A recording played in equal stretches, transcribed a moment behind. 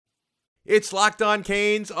It's Locked On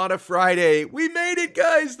Canes on a Friday. We made it,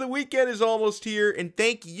 guys. The weekend is almost here, and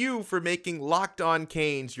thank you for making Locked On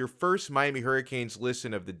Canes your first Miami Hurricanes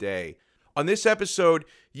listen of the day. On this episode,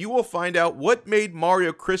 you will find out what made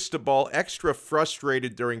Mario Cristobal extra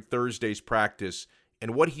frustrated during Thursday's practice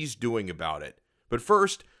and what he's doing about it. But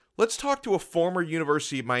first, let's talk to a former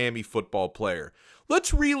University of Miami football player.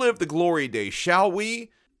 Let's relive the glory days, shall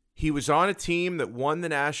we? He was on a team that won the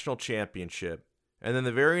national championship. And then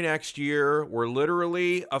the very next year, we're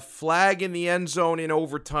literally a flag in the end zone in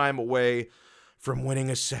overtime away from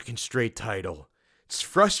winning a second straight title. It's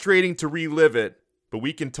frustrating to relive it, but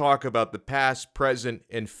we can talk about the past, present,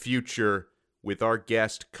 and future with our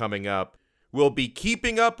guest coming up. We'll be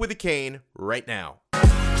keeping up with the Cane right now.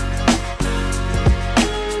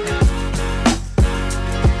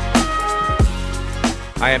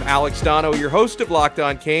 I am Alex Dono, your host of Locked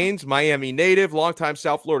On Canes, Miami native, longtime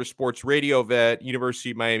South Florida sports radio vet,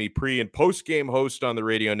 University of Miami pre- and post-game host on the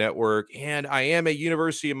radio network, and I am a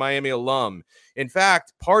University of Miami alum. In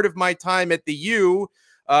fact, part of my time at the U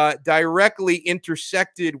directly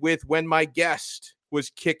intersected with when my guest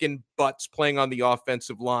was kicking butts playing on the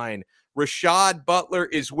offensive line. Rashad Butler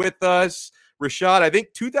is with us. Rashad, I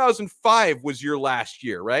think 2005 was your last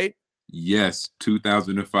year, right? Yes,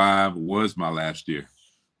 2005 was my last year.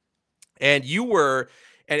 And you were,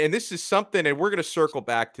 and this is something, and we're going to circle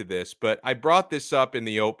back to this, but I brought this up in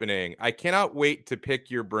the opening. I cannot wait to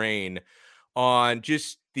pick your brain on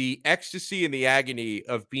just the ecstasy and the agony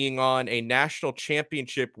of being on a national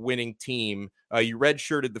championship winning team. You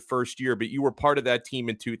redshirted the first year, but you were part of that team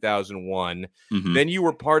in 2001. Mm-hmm. Then you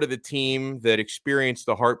were part of the team that experienced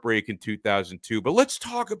the heartbreak in 2002. But let's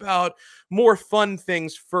talk about more fun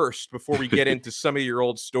things first before we get into some of your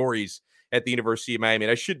old stories at the University of Miami.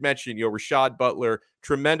 And I should mention, Rashad Butler,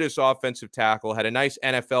 tremendous offensive tackle, had a nice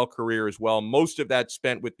NFL career as well. Most of that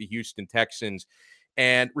spent with the Houston Texans.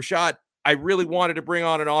 And Rashad, I really wanted to bring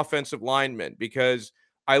on an offensive lineman because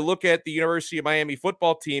I look at the University of Miami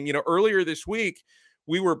football team. Earlier this week,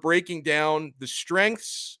 we were breaking down the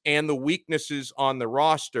strengths and the weaknesses on the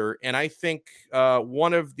roster. And I think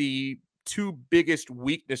one of the two biggest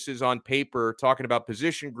weaknesses on paper, talking about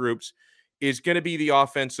position groups, is going to be the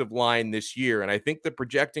offensive line this year. And I think the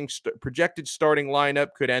projected starting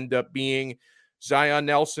lineup could end up being Zion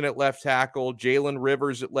Nelson at left tackle, Jalen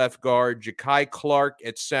Rivers at left guard, Ja'Kai Clark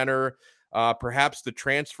at center, perhaps the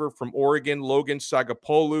transfer from Oregon, Logan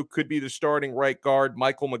Sagapolu, could be the starting right guard.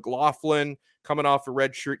 Michael McLaughlin, coming off a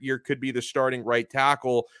redshirt year, could be the starting right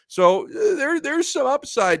tackle. So there's some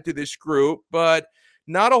upside to this group, but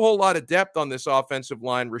not a whole lot of depth on this offensive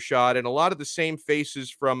line, Rashad, and a lot of the same faces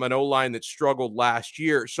from an O-line that struggled last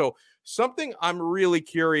year. So something I'm really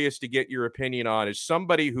curious to get your opinion on is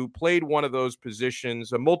somebody who played one of those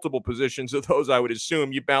positions, multiple positions of those, I would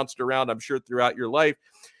assume you bounced around, I'm sure, throughout your life.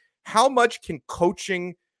 How much can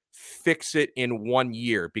coaching fix it in 1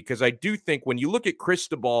 year? Because I do think when you look at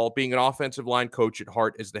Cristobal being an offensive line coach at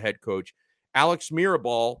heart as the head coach, Alex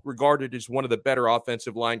Mirabal, regarded as one of the better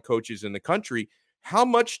offensive line coaches in the country, how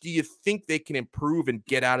much do you think they can improve and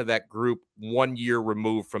get out of that group 1 year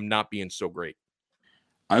removed from not being so great?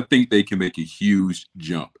 I think they can make a huge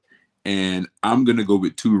jump. And I'm going to go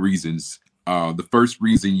with two reasons. The first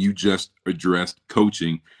reason you just addressed,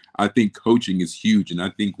 coaching. I think coaching is huge. And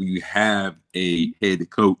I think when you have a head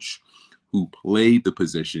coach who played the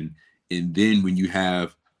position, and then when you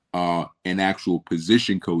have an actual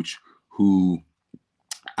position coach who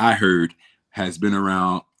I heard has been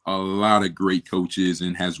around a lot of great coaches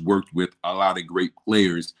and has worked with a lot of great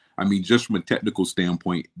players. I mean, just from a technical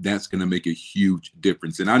standpoint, that's going to make a huge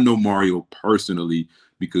difference. And I know Mario personally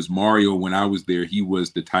because Mario, when I was there, he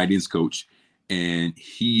was the tight ends coach, and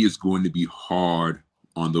he is going to be hard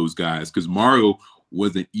on those guys because Mario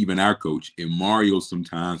wasn't even our coach, and Mario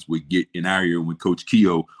sometimes would get in our ear when Coach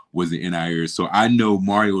Keogh wasn't in our ear. So I know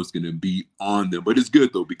Mario is going to be on them, but it's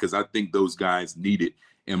good though because I think those guys need it.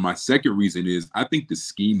 And my second reason is I think the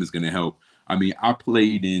scheme is going to help. I mean, I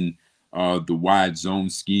played in the wide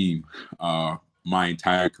zone scheme my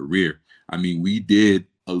entire career. I mean, we did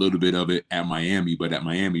a little bit of it at Miami, but at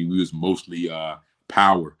Miami, we was mostly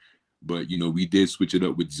power. But, we did switch it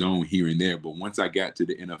up with zone here and there. But once I got to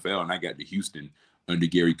the NFL and I got to Houston under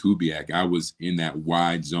Gary Kubiak, I was in that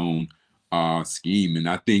wide zone scheme. And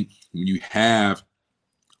I think when you have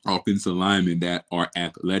offensive linemen that are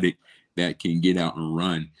athletic, that can get out and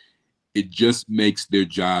run, it just makes their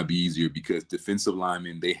job easier because defensive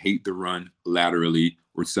linemen, they hate to run laterally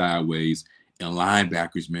or sideways. And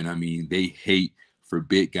linebackers, man, I mean, they hate for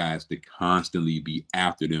big guys to constantly be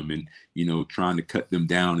after them and, trying to cut them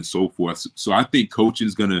down and so forth. So I think coaching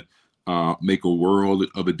is going to make a world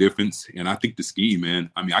of a difference. And I think the scheme, man,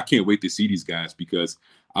 I mean, I can't wait to see these guys because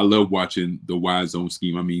I love watching the wide zone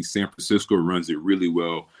scheme. I mean, San Francisco runs it really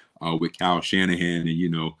well with Kyle Shanahan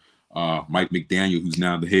and, Mike McDaniel, who's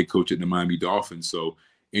now the head coach at the Miami Dolphins. So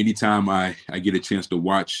anytime I get a chance to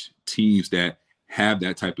watch teams that have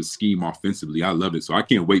that type of scheme offensively, I love it. So I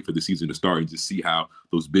can't wait for the season to start and to see how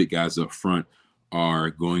those big guys up front are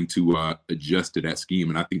going to adjust to that scheme.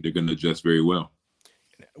 And I think they're going to adjust very well.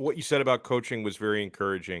 What you said about coaching was very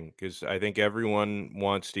encouraging because I think everyone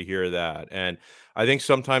wants to hear that. And I think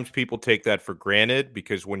sometimes people take that for granted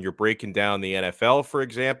because when you're breaking down the NFL, for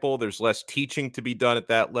example, there's less teaching to be done at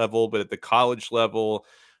that level. But at the college level,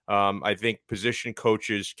 I think position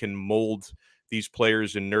coaches can mold these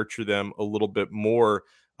players and nurture them a little bit more.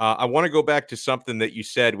 I want to go back to something that you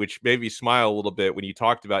said, which made me smile a little bit when you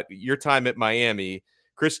talked about your time at Miami.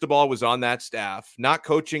 Cristobal was on that staff, not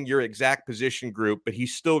coaching your exact position group, but he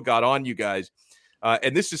still got on you guys.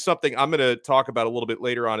 And this is something I'm going to talk about a little bit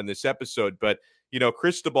later on in this episode. But,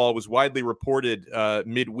 Cristobal was widely reported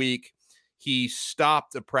midweek. He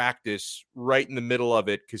stopped a practice right in the middle of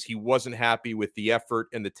it because he wasn't happy with the effort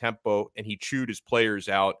and the tempo, and he chewed his players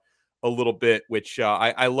out a little bit, which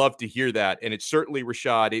I love to hear that. And it's certainly,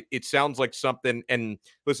 Rashad, it sounds like something. And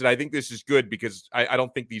listen, I think this is good because I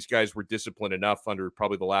don't think these guys were disciplined enough under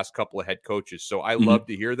probably the last couple of head coaches. So I love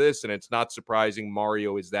to hear this. And it's not surprising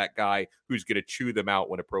Mario is that guy who's going to chew them out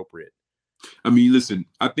when appropriate. I mean, listen,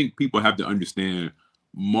 I think people have to understand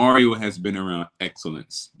Mario has been around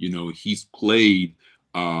excellence. He's played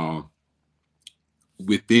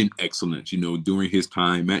within excellence, during his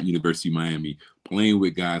time at University of Miami, playing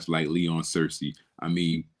with guys like Leon Searcy. I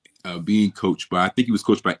mean, being coached by, I think he was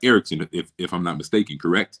coached by Erickson, if I'm not mistaken,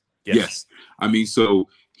 correct? Yes. I mean, so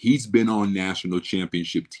he's been on national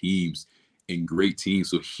championship teams and great teams.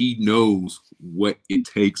 So he knows what it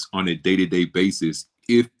takes on a day-to-day basis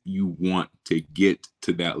if you want to get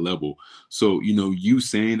to that level. So, you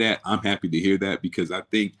saying that, I'm happy to hear that because I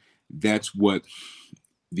think that's what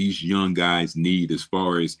these young guys need as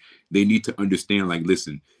far as they need to understand, like,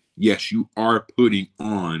 listen, yes, you are putting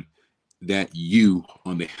on that U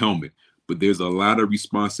on the helmet, but there's a lot of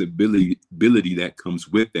responsibility that comes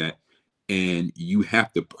with that. And you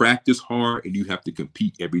have to practice hard and you have to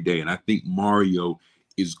compete every day. And I think Mario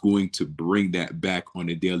is going to bring that back on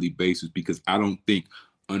a daily basis because I don't think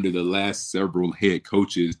under the last several head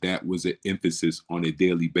coaches, that was an emphasis on a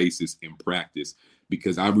daily basis in practice.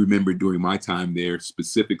 Because I remember during my time there,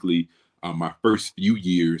 specifically my first few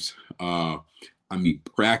years,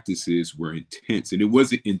 practices were intense. And it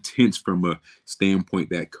wasn't intense from a standpoint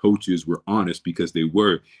that coaches were honest because they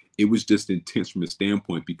were. It was just intense from a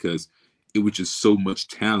standpoint because it was just so much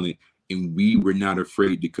talent and we were not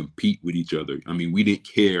afraid to compete with each other. I mean, we didn't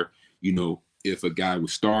care, if a guy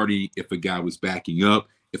was starting, if a guy was backing up,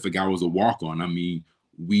 if a guy was a walk-on. I mean,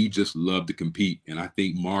 we just loved to compete. And I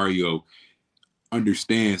think Mario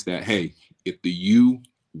understands that, hey, if the U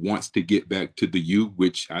wants to get back to the U,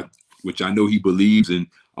 which I know he believes and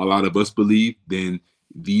a lot of us believe, then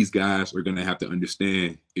these guys are going to have to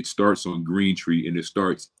understand it starts on Green Tree and it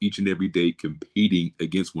starts each and every day competing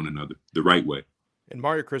against one another the right way. And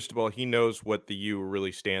Mario Cristobal, he knows what the U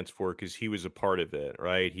really stands for because he was a part of it,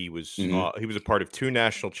 right? He was he was a part of two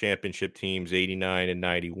national championship teams, 89 and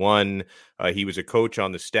 91. He was a coach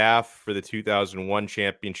on the staff for the 2001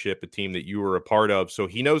 championship, a team that you were a part of. So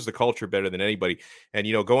he knows the culture better than anybody. And,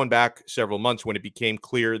 going back several months when it became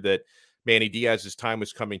clear that Manny Diaz's time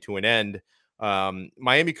was coming to an end,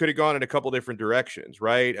 Miami could have gone in a couple different directions,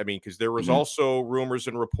 right? I mean, because there was also rumors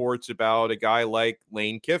and reports about a guy like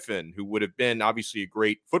Lane Kiffin, who would have been obviously a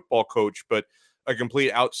great football coach, but a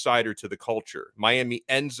complete outsider to the culture. Miami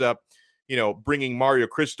ends up, bringing Mario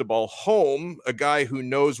Cristobal home, a guy who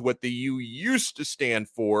knows what the U used to stand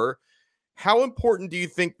for. How important do you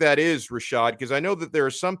think that is, Rashad? Because I know that there are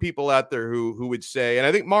some people out there who would say, and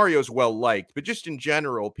I think Mario's well liked, but just in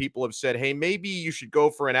general, people have said, hey, maybe you should go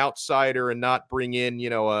for an outsider and not bring in,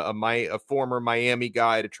 a former Miami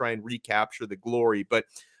guy to try and recapture the glory. But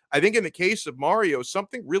I think in the case of Mario,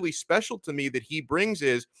 something really special to me that he brings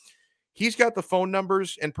is he's got the phone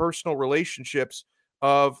numbers and personal relationships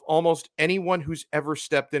of almost anyone who's ever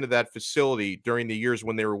stepped into that facility during the years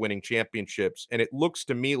when they were winning championships. And it looks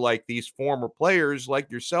to me like these former players like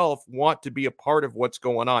yourself want to be a part of what's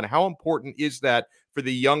going on. How important is that for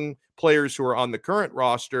the young players who are on the current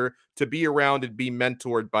roster to be around and be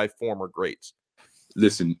mentored by former greats?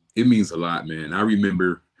 Listen, it means a lot, man. I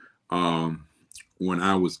remember when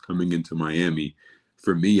I was coming into Miami,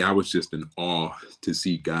 for me, I was just in awe to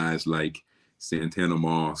see guys like Santana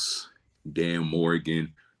Moss, Dan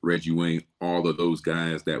Morgan, Reggie Wayne, all of those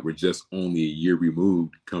guys that were just only a year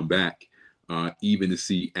removed come back. Even to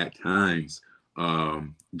see at times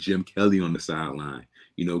Jim Kelly on the sideline,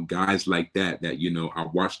 guys like that I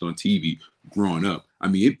watched on TV growing up. I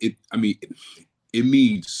mean, it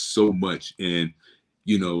means so much. And,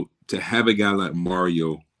 to have a guy like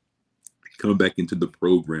Mario come back into the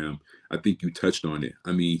program, I think you touched on it.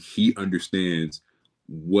 I mean, he understands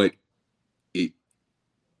what he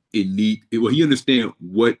understands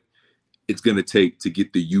what it's going to take to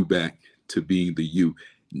get the U back to being the U.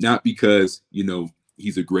 Not because,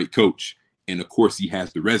 he's a great coach. And of course he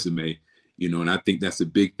has the resume, and I think that's a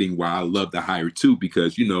big thing why I love the hire too,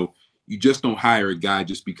 because, you just don't hire a guy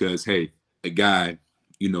just because, hey, a guy,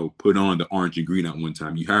 put on the orange and green at one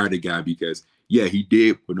time. You hired a guy because, yeah, he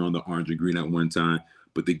did put on the orange and green at one time,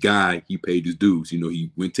 but the guy, he paid his dues.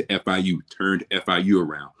 He went to FIU, turned FIU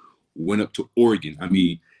around, went up to Oregon. I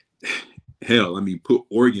mean, hell, put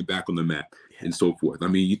Oregon back on the map and so forth. I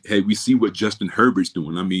mean, hey, we see what Justin Herbert's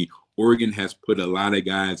doing. I mean, Oregon has put a lot of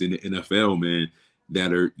guys in the NFL, man,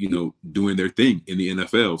 that are, doing their thing in the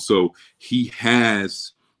NFL. So he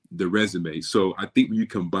has the resume. So I think when you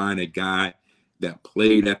combine a guy that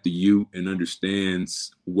played at the U and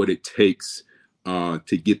understands what it takes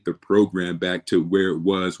to get the program back to where it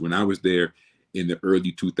was when I was there in the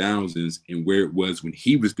early 2000s and where it was when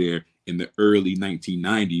he was there in the early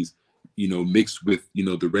 1990s, mixed with,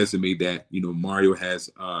 the resume that, Mario has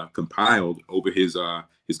compiled over his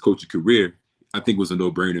coaching career, I think was a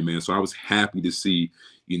no-brainer, man. So I was happy to see,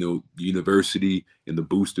 the university and the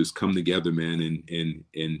boosters come together, man,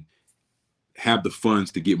 and have the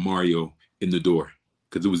funds to get Mario in the door,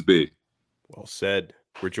 because it was big. Well said.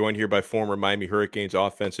 We're joined here by former Miami Hurricanes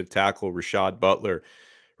offensive tackle Rashad Butler.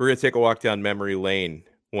 We're going to take a walk down memory lane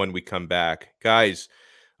when we come back. Guys,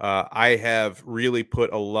 I have really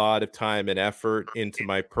put a lot of time and effort into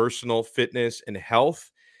my personal fitness and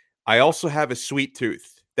health. I also have a sweet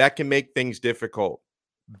tooth. That can make things difficult.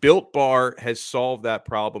 Built Bar has solved that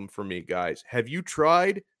problem for me, guys. Have you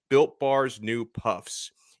tried Built Bar's new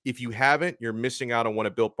Puffs? If you haven't, you're missing out on one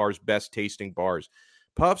of Built Bar's best tasting bars.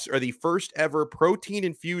 Puffs are the first ever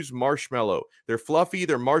protein-infused marshmallow. They're fluffy,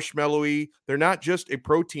 they're marshmallowy. They're not just a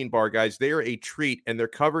protein bar, guys. They are a treat, and they're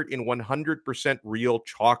covered in 100% real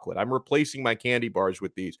chocolate. I'm replacing my candy bars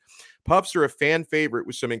with these. Puffs are a fan favorite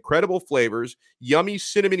with some incredible flavors: yummy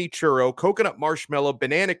cinnamony churro, coconut marshmallow,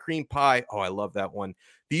 banana cream pie. Oh, I love that one.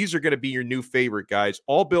 These are going to be your new favorite, guys.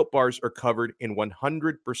 All Built Bars are covered in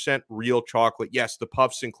 100% real chocolate. Yes, the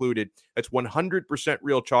Puffs included. That's 100%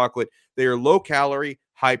 real chocolate. They are low calorie,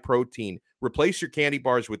 high protein. Replace your candy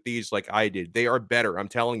bars with these like I did. They are better, I'm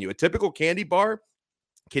telling you. A typical candy bar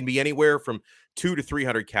can be anywhere from 200 to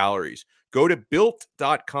 300 calories. Go to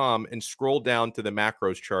built.com and scroll down to the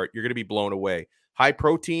macros chart. You're going to be blown away. High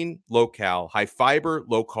protein, low cal. High fiber,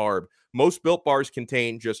 low carb. Most Built Bars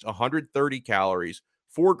contain just 130 calories,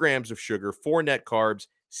 4 grams of sugar, 4 net carbs,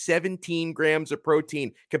 17 grams of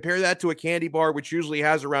protein. Compare that to a candy bar, which usually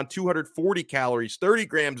has around 240 calories, 30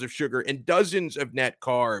 grams of sugar, and dozens of net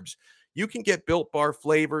carbs. You can get Built Bar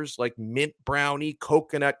flavors like mint brownie,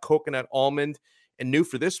 coconut almond, and new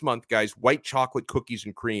for this month, guys, white chocolate cookies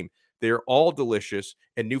and cream. They're all delicious,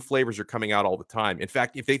 and new flavors are coming out all the time. In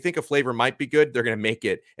fact, if they think a flavor might be good, they're going to make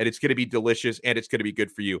it, and it's going to be delicious, and it's going to be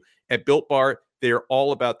good for you. At Built Bar, they're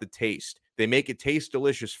all about the taste. They make it taste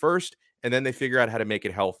delicious first, and then they figure out how to make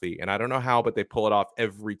it healthy. And I don't know how, but they pull it off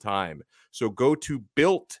every time. So go to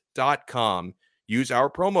built.com, use our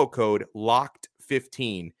promo code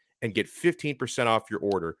LOCKED15, and get 15% off your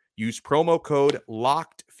order. Use promo code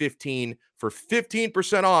LOCKED15 for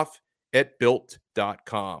 15% off at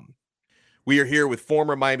built.com. We are here with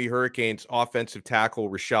former Miami Hurricanes offensive tackle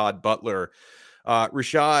Rashad Butler.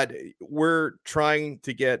 Rashad, we're trying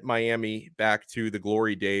to get Miami back to the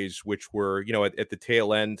glory days, which were, at the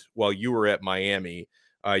tail end while you were at Miami.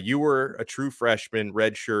 You were a true freshman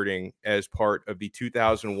redshirting as part of the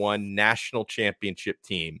 2001 national championship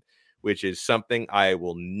team, which is something I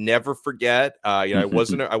will never forget. I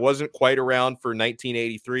wasn't quite around for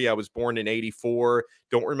 1983. I was born in 84.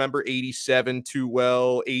 Don't remember 87 too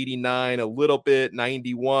well. 89 a little bit.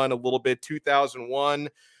 91 a little bit. 2001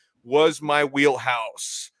 was my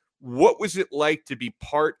wheelhouse. What was it like to be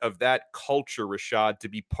part of that culture, Rashad, to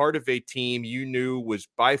be part of a team you knew was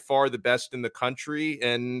by far the best in the country,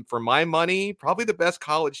 and for my money, probably the best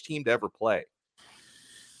college team to ever play?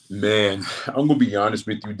 Man, I'm going to be honest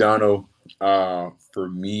with you, Dono. For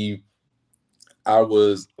me, I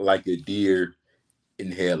was like a deer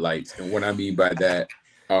in headlights. And what I mean by that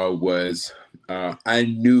was I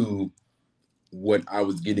knew what I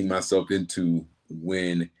was getting myself into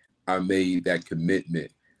when I made that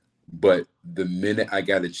commitment But the minute I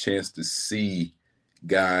got a chance to see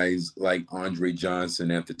guys like Andre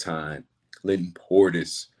Johnson at the time, Clinton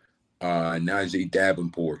Portis, Najee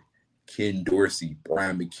Davenport, Ken Dorsey,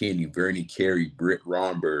 Brian McKinney, Vernon Carey, Britt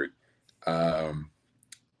Romberg, um,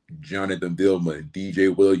 Jonathan Vilma,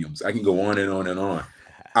 DJ Williams. I can go on and on and on.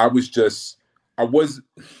 I was just, I was,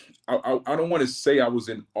 I don't want to say I was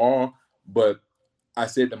in awe, but I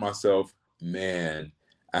said to myself, man,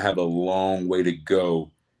 I have a long way to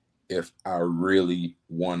go if I really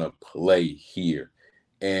want to play here.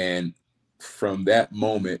 And from that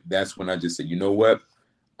moment, that's when I just said, you know what?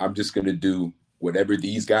 I'm just going to do whatever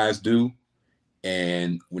these guys do.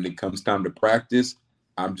 And when it comes time to practice,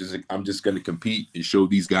 I'm just going to compete and show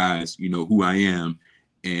these guys, who I am,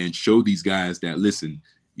 and show these guys that, listen,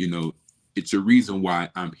 it's a reason why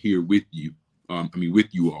I'm here with you.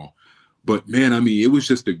 With you all. But man, it was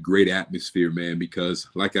just a great atmosphere, man, because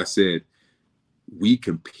like I said, we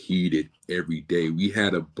competed every day. We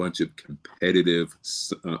had a bunch of competitive,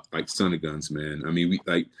 like son of guns, man. We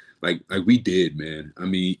like we did, man.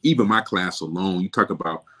 Even my class alone, you talk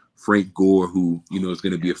about Frank Gore, who, is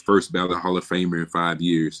going to be a first ballot Hall of Famer in 5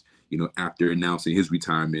 years, after announcing his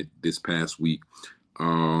retirement this past week.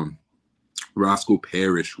 Roscoe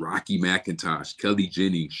Parrish, Rocky McIntosh, Kelly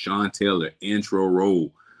Jennings, Sean Taylor, Antro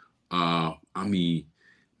Roll.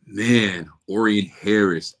 Man, Orion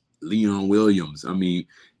Harris, Leon Williams.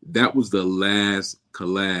 That was the last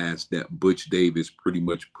class that Butch Davis pretty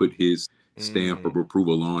much put his stamp of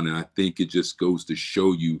approval on. And I think it just goes to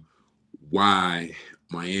show you why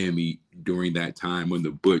Miami during that time when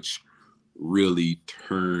the Butch really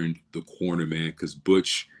turned the corner, man, because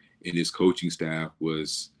Butch and his coaching staff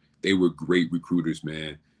they were great recruiters,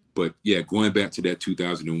 man. But yeah, going back to that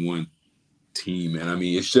 2001 team, man,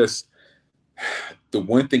 it's just the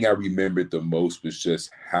one thing I remembered the most was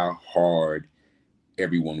just how hard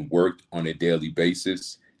everyone worked on a daily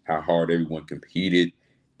basis, how hard everyone competed,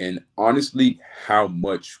 and honestly, how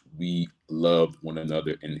much we loved one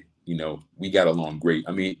another. And, we got along great.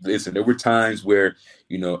 Listen, there were times where,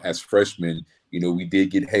 as freshmen, we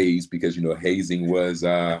did get hazed because, hazing was,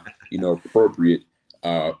 appropriate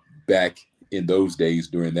back in those days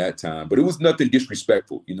during that time. But it was nothing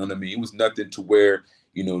disrespectful. You know what I mean? It was nothing to where,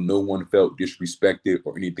 no one felt disrespected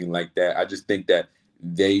or anything like that. I just think that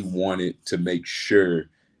they wanted to make sure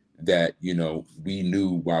that, we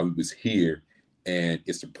knew why we was here. And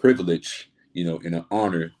it's a privilege, and an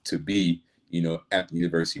honor to be, at the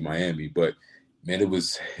University of Miami. But man, it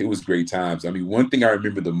was great times. One thing I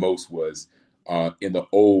remember the most was in the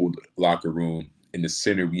old locker room in the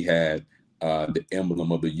center, we had the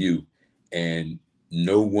emblem of the U, and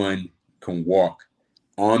no one can walk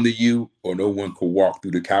on the U or no one could walk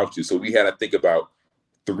through the couches. So we had, I think, about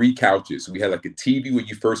 3 couches. We had like a TV when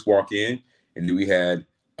you first walk in, and then we had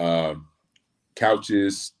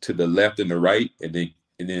couches to the left and the right, and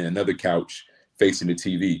then another couch facing the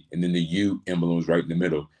TV, and then the U emblem was right in the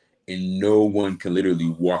middle. And no one can literally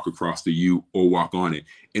walk across the U or walk on it.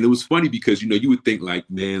 And it was funny because, you would think like,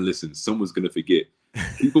 man, listen, someone's going to forget.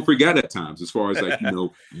 People forget at times, as far as like,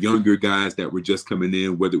 younger guys that were just coming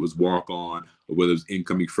in, whether it was walk on or whether it was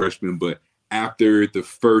incoming freshmen. But after the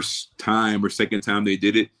first time or second time they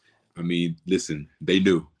did it, listen, they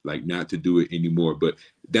knew like not to do it anymore. But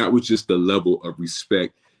that was just the level of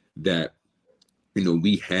respect that,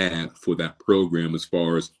 we had for that program, as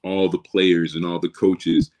far as all the players and all the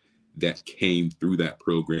coaches that came through that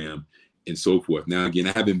program and so forth. Now, again,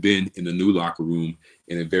 I haven't been in the new locker room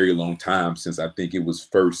in a very long time, since I think it was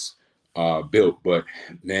first built. But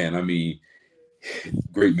man,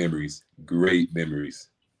 great memories.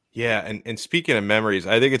 Yeah, and speaking of memories,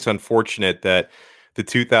 I think it's unfortunate that the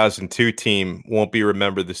 2002 team won't be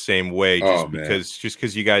remembered the same way, just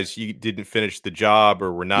because you didn't finish the job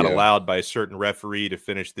or were not allowed by a certain referee to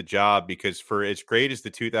finish the job. Because for as great as the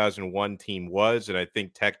 2001 team was, and I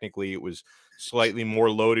think technically it was slightly more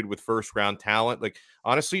loaded with first round talent, like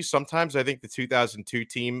honestly, sometimes I think the 2002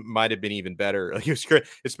 team might have been even better. Like it was great,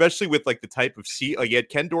 especially with like the type of you had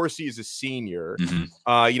Ken Dorsey as a senior.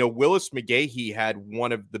 Willis McGahee had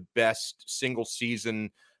one of the best single season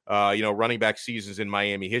running back seasons in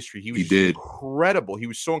Miami history. He was incredible. He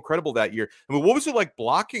was so incredible that year. What was it like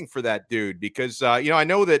blocking for that dude? Because, I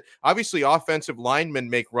know that obviously offensive linemen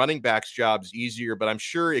make running backs' jobs easier, but I'm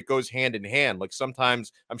sure it goes hand in hand. Like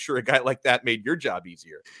sometimes I'm sure a guy like that made your job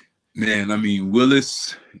easier. Man,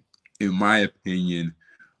 Willis, in my opinion,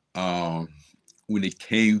 when it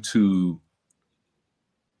came to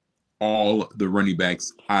all the running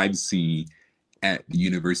backs I've seen at the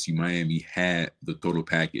University of Miami, had the total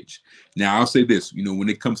package. Now, I'll say this, when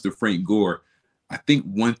it comes to Frank Gore, I think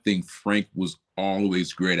one thing Frank was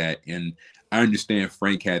always great at, and I understand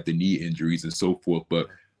Frank had the knee injuries and so forth, but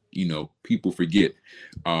people forget.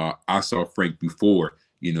 I saw Frank before,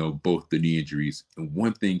 both the knee injuries. And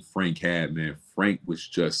one thing Frank had, man, Frank was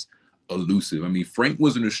just elusive. I mean, Frank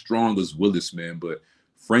wasn't as strong as Willis, man, but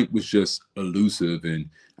Frank was just elusive. And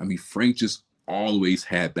I mean, Frank just always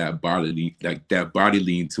had that body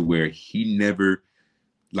lean to where he never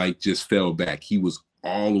just fell back. He was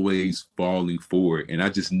always falling forward. And I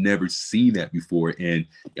just never seen that before. And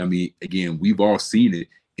I mean, again, we've all seen it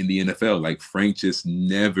in the NFL. Like Frank just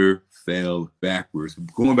never fell backwards.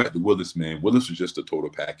 Going back to Willis, man, Willis was just a total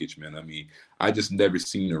package, man. I mean, I just never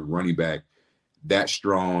seen a running back that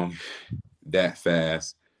strong, that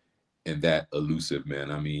fast, and that elusive, man.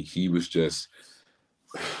 I mean, he was just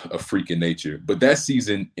a freak of nature. But that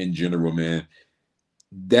season in general, man,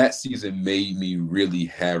 that season made me really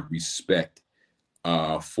have respect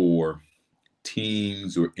for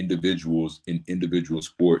teams or individuals in individual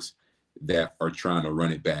sports that are trying to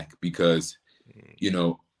run it back, because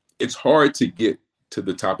it's hard to get to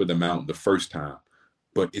the top of the mountain the first time,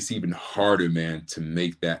 but it's even harder, man, to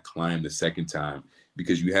make that climb the second time,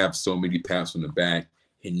 because you have so many pats on the back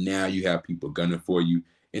and now you have people gunning for you.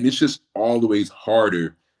 And it's just always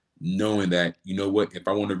harder knowing that, if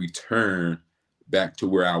I want to return back to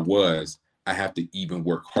where I was, I have to even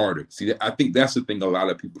work harder. See, I think that's the thing a lot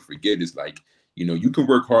of people forget is you can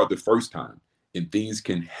work hard the first time and things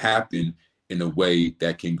can happen in a way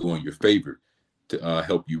that can go in your favor to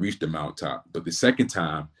help you reach the mountaintop. But the second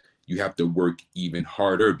time, you have to work even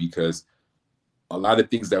harder, because a lot of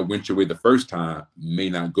things that went your way the first time may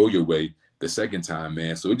not go your way the second time,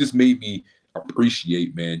 man. So it just made me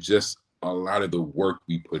appreciate, man, just a lot of the work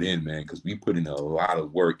we put in, man, because we put in a lot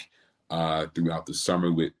of work throughout the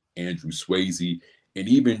summer with Andrew Swayze, and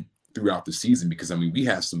even throughout the season, because I mean, we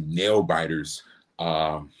had some nail biters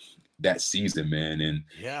that season, man. And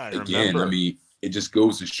again, I mean, it just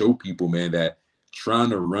goes to show people, man, that trying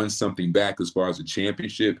to run something back as far as a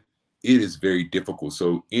championship, it is very difficult.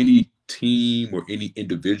 So any team or any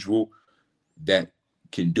individual that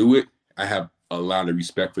can do it, I have a lot of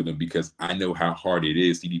respect for them, because I know how hard it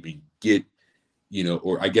is to even get,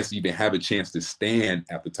 or I guess even have a chance to stand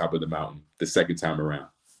at the top of the mountain the second time around.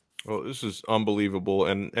 Well, this is unbelievable,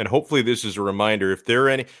 and hopefully this is a reminder. If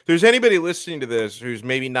there's anybody listening to this who's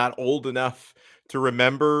maybe not old enough to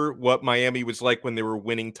remember what Miami was like when they were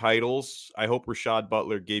winning titles, I hope Rashad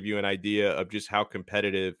Butler gave you an idea of just how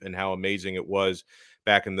competitive and how amazing it was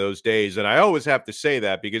back in those days. And I always have to say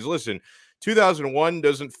that because, listen, 2001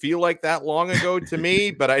 doesn't feel like that long ago to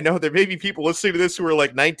me, but I know there may be people listening to this who are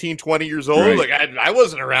like 19, 20 years old. Right. Like, I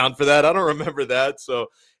wasn't around for that. I don't remember that. So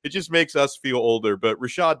it just makes us feel older. But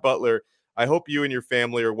Rashad Butler, I hope you and your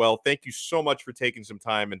family are well. Thank you so much for taking some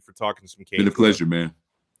time and for talking some Canes. It's been a pleasure, man.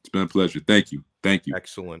 It's been a pleasure. Thank you. Thank you.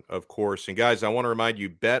 Excellent. Of course. And guys, I want to remind you,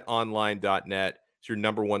 betonline.net is your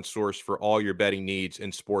number one source for all your betting needs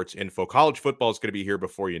and sports info. College football is going to be here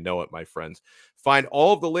before you know it, my friends. Find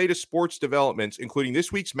all of the latest sports developments, including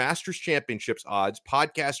this week's Masters Championships odds,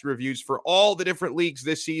 podcast reviews for all the different leagues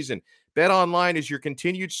this season. BetOnline is your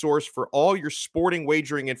continued source for all your sporting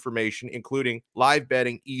wagering information, including live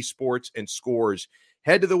betting, esports, and scores.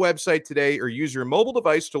 Head to the website today or use your mobile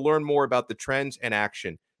device to learn more about the trends and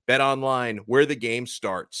action. BetOnline, where the game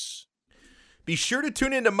starts. Be sure to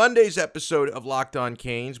tune into Monday's episode of Locked On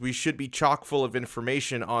Canes. We should be chock full of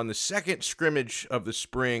information on the second scrimmage of the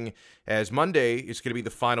spring, as Monday is going to be the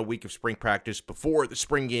final week of spring practice before the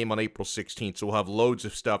spring game on April 16th. So we'll have loads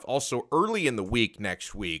of stuff. Also, early in the week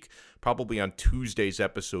next week, probably on Tuesday's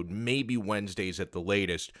episode, maybe Wednesdays at the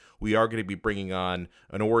latest, we are going to be bringing on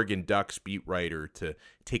an Oregon Ducks beat writer to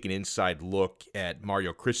take an inside look at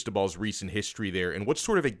Mario Cristobal's recent history there and what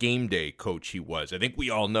sort of a game day coach he was. I think we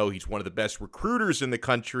all know he's one of the best recruiters in the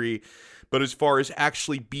country, but as far as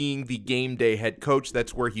actually being the game day head coach,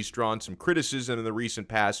 that's where he's drawn some criticism in the recent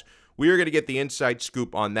past. We are going to get the inside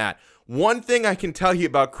scoop on that. One thing I can tell you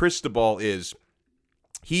about Cristobal is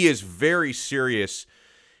he is very serious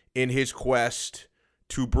in his quest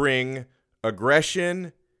to bring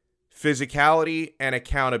aggression, physicality, and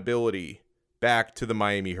accountability back to the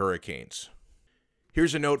Miami Hurricanes.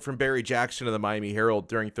 Here's a note from Barry Jackson of the Miami Herald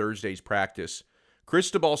during Thursday's practice.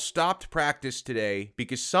 Cristobal stopped practice today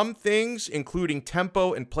because some things, including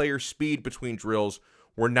tempo and player speed between drills,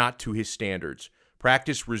 were not to his standards.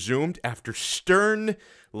 Practice resumed after stern,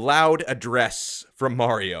 loud address from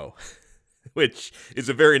Mario, which is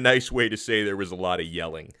a very nice way to say there was a lot of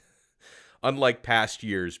yelling. Unlike past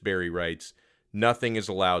years, Barry writes, nothing is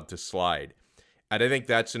allowed to slide. And I think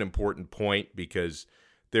that's an important point because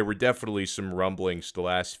there were definitely some rumblings the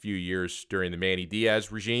last few years during the Manny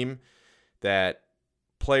Diaz regime that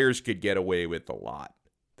players could get away with a lot.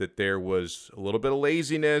 That there was a little bit of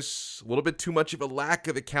laziness, a little bit too much of a lack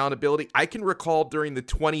of accountability. I can recall during the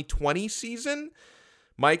 2020 season,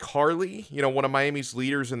 Mike Harley, one of Miami's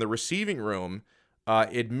leaders in the receiving room,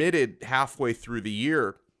 admitted halfway through the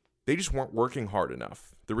year they just weren't working hard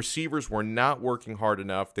enough. The receivers were not working hard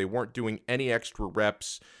enough. They weren't doing any extra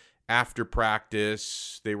reps after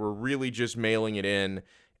practice. They were really just mailing it in,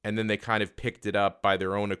 and then they kind of picked it up by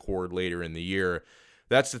their own accord later in the year.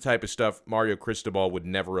 That's the type of stuff Mario Cristobal would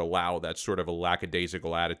never allow, that sort of a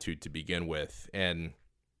lackadaisical attitude to begin with. And,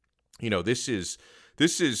 this is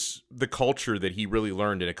the culture that he really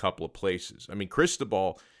learned in a couple of places. I mean,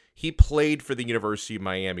 Cristobal, he played for the University of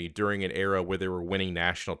Miami during an era where they were winning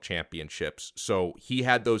national championships. So he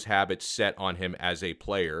had those habits set on him as a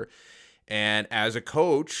player. And as a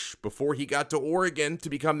coach, before he got to Oregon to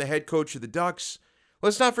become the head coach of the Ducks,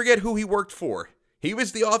 let's not forget who he worked for. He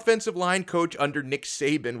was the offensive line coach under Nick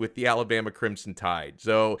Saban with the Alabama Crimson Tide.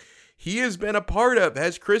 So he has been a part of,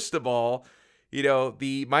 as Cristobal,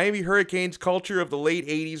 the Miami Hurricanes culture of the late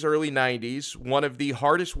 80s, early 90s, one of the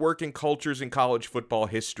hardest working cultures in college football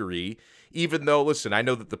history, even though, listen, I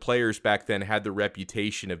know that the players back then had the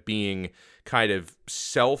reputation of being kind of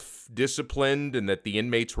self-disciplined and that the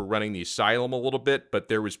inmates were running the asylum a little bit, but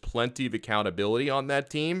there was plenty of accountability on that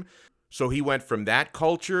team. So he went from that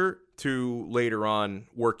culture to later on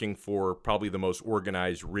working for probably the most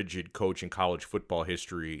organized, rigid coach in college football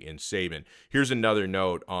history in Saban. Here's another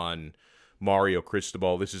note on Mario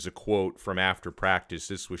Cristobal. This is a quote from after practice.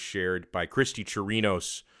 This was shared by Christy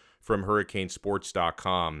Chirinos from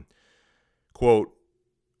HurricaneSports.com. Quote,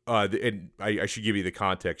 and I should give you the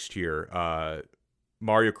context here.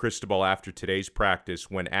 Mario Cristobal, after today's practice,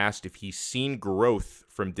 when asked if he's seen growth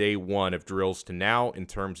from day one of drills to now in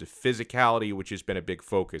terms of physicality, which has been a big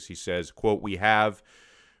focus, he says, quote, we have.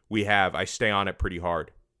 I stay on it pretty hard.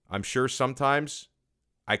 I'm sure sometimes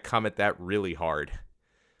I come at that really hard.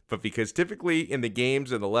 But because typically in the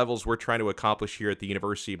games and the levels we're trying to accomplish here at the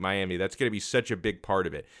University of Miami, that's going to be such a big part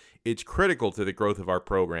of it. It's critical to the growth of our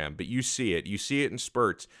program, but you see it. You see it in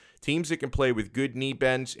spurts. Teams that can play with good knee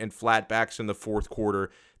bends and flat backs in the fourth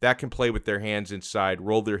quarter, that can play with their hands inside,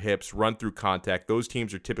 roll their hips, run through contact. Those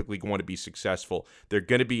teams are typically going to be successful. They're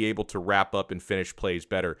going to be able to wrap up and finish plays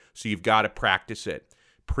better. So you've got to practice it.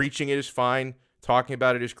 Preaching it is fine. Talking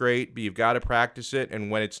about it is great, but you've got to practice it.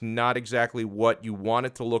 And when it's not exactly what you want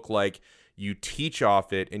it to look like, you teach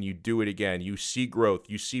off it and you do it again. You see growth.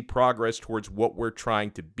 You see progress towards what we're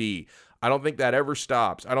trying to be. I don't think that ever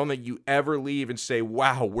stops. I don't think you ever leave and say,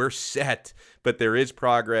 wow, we're set. But there is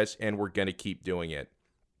progress and we're going to keep doing it.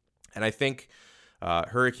 And I think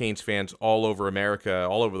Hurricanes fans all over America,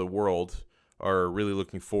 all over the world, are really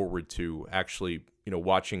looking forward to actually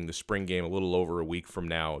watching the spring game a little over a week from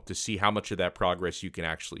now to see how much of that progress you can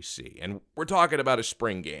actually see. And we're talking about a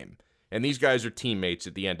spring game. And these guys are teammates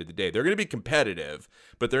at the end of the day. They're going to be competitive,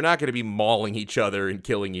 but they're not going to be mauling each other and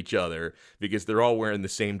killing each other because they're all wearing the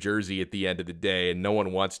same jersey at the end of the day, and no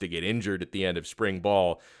one wants to get injured at the end of spring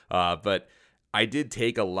ball. But I did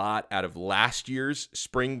take a lot out of last year's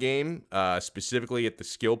spring game, specifically at the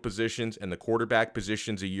skill positions and the quarterback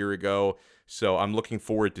positions a year ago. So I'm looking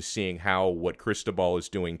forward to seeing how what Cristobal is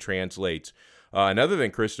doing translates. Another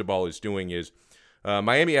thing Cristobal is doing is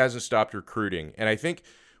Miami hasn't stopped recruiting. And I think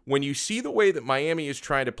when you see the way that Miami is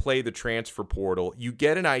trying to play the transfer portal, you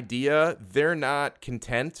get an idea they're not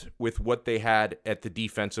content with what they had at the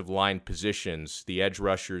defensive line positions, the edge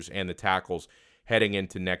rushers and the tackles heading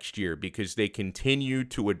into next year, because they continue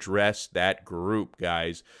to address that group,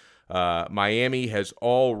 guys. Miami has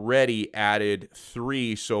already added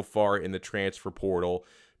 3 so far in the transfer portal.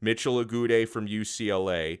 Mitchell Agude from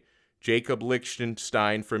UCLA, Jacob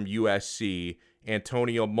Lichtenstein from USC,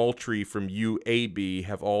 Antonio Moultrie from UAB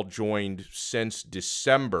have all joined since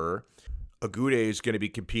December. Agude is going to be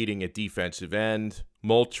competing at defensive end.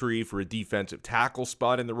 Moultrie for a defensive tackle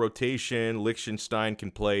spot in the rotation. Lichtenstein can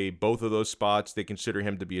play both of those spots. They consider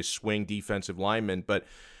him to be a swing defensive lineman. But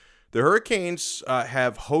the Hurricanes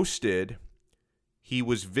have hosted. He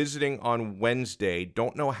was visiting on Wednesday.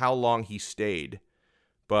 Don't know how long he stayed.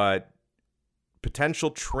 But potential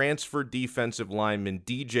transfer defensive lineman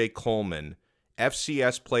DJ Coleman,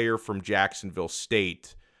 FCS player from Jacksonville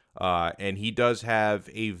State. And he does have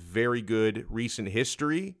a very good recent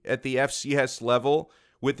history at the FCS level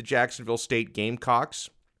with the Jacksonville State Gamecocks.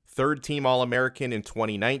 3rd-team All-American in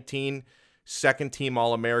 2019, 2nd-team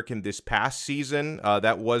All-American this past season.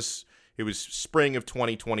 It was spring of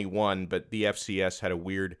 2021, but the FCS had a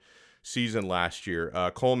weird season last year.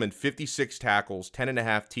 Coleman, 56 tackles,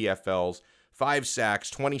 10.5 TFLs, 5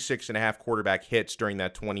 sacks, 26.5 quarterback hits during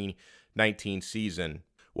that 2019 season.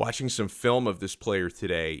 Watching some film of this player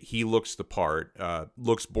today, he looks the part,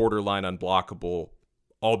 looks borderline unblockable,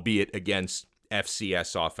 albeit against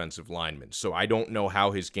FCS offensive linemen. So I don't know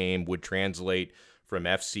how his game would translate from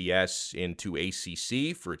FCS into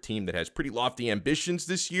ACC for a team that has pretty lofty ambitions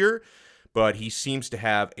this year, but he seems to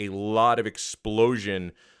have a lot of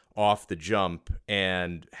explosion off the jump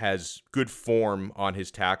and has good form on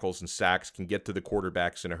his tackles and sacks, can get to the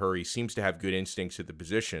quarterbacks in a hurry, seems to have good instincts at the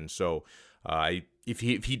position. So if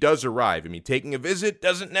he does arrive, I mean, taking a visit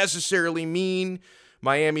doesn't necessarily mean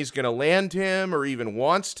Miami's going to land him or even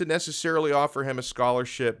wants to necessarily offer him a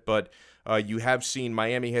scholarship, but you have seen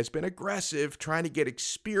Miami has been aggressive trying to get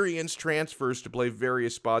experienced transfers to play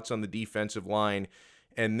various spots on the defensive line.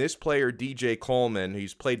 And this player, DJ Coleman,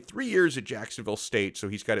 he's played 3 years at Jacksonville State, so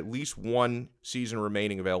he's got at least 1 season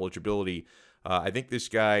remaining of eligibility. I think this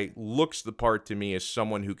guy looks the part to me as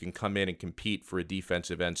someone who can come in and compete for a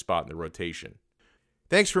defensive end spot in the rotation.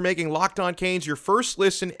 Thanks for making Locked On Canes your first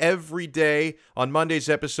listen every day. On Monday's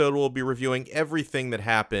episode, we'll be reviewing everything that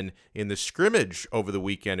happened in the scrimmage over the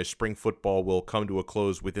weekend as spring football will come to a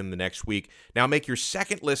close within the next week. Now make your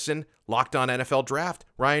second listen Locked On NFL Draft.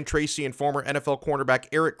 Ryan Tracy and former NFL cornerback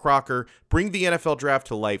Eric Crocker bring the NFL Draft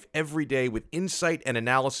to life every day with insight and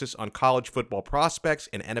analysis on college football prospects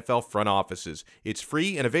and NFL front offices. It's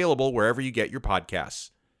free and available wherever you get your podcasts.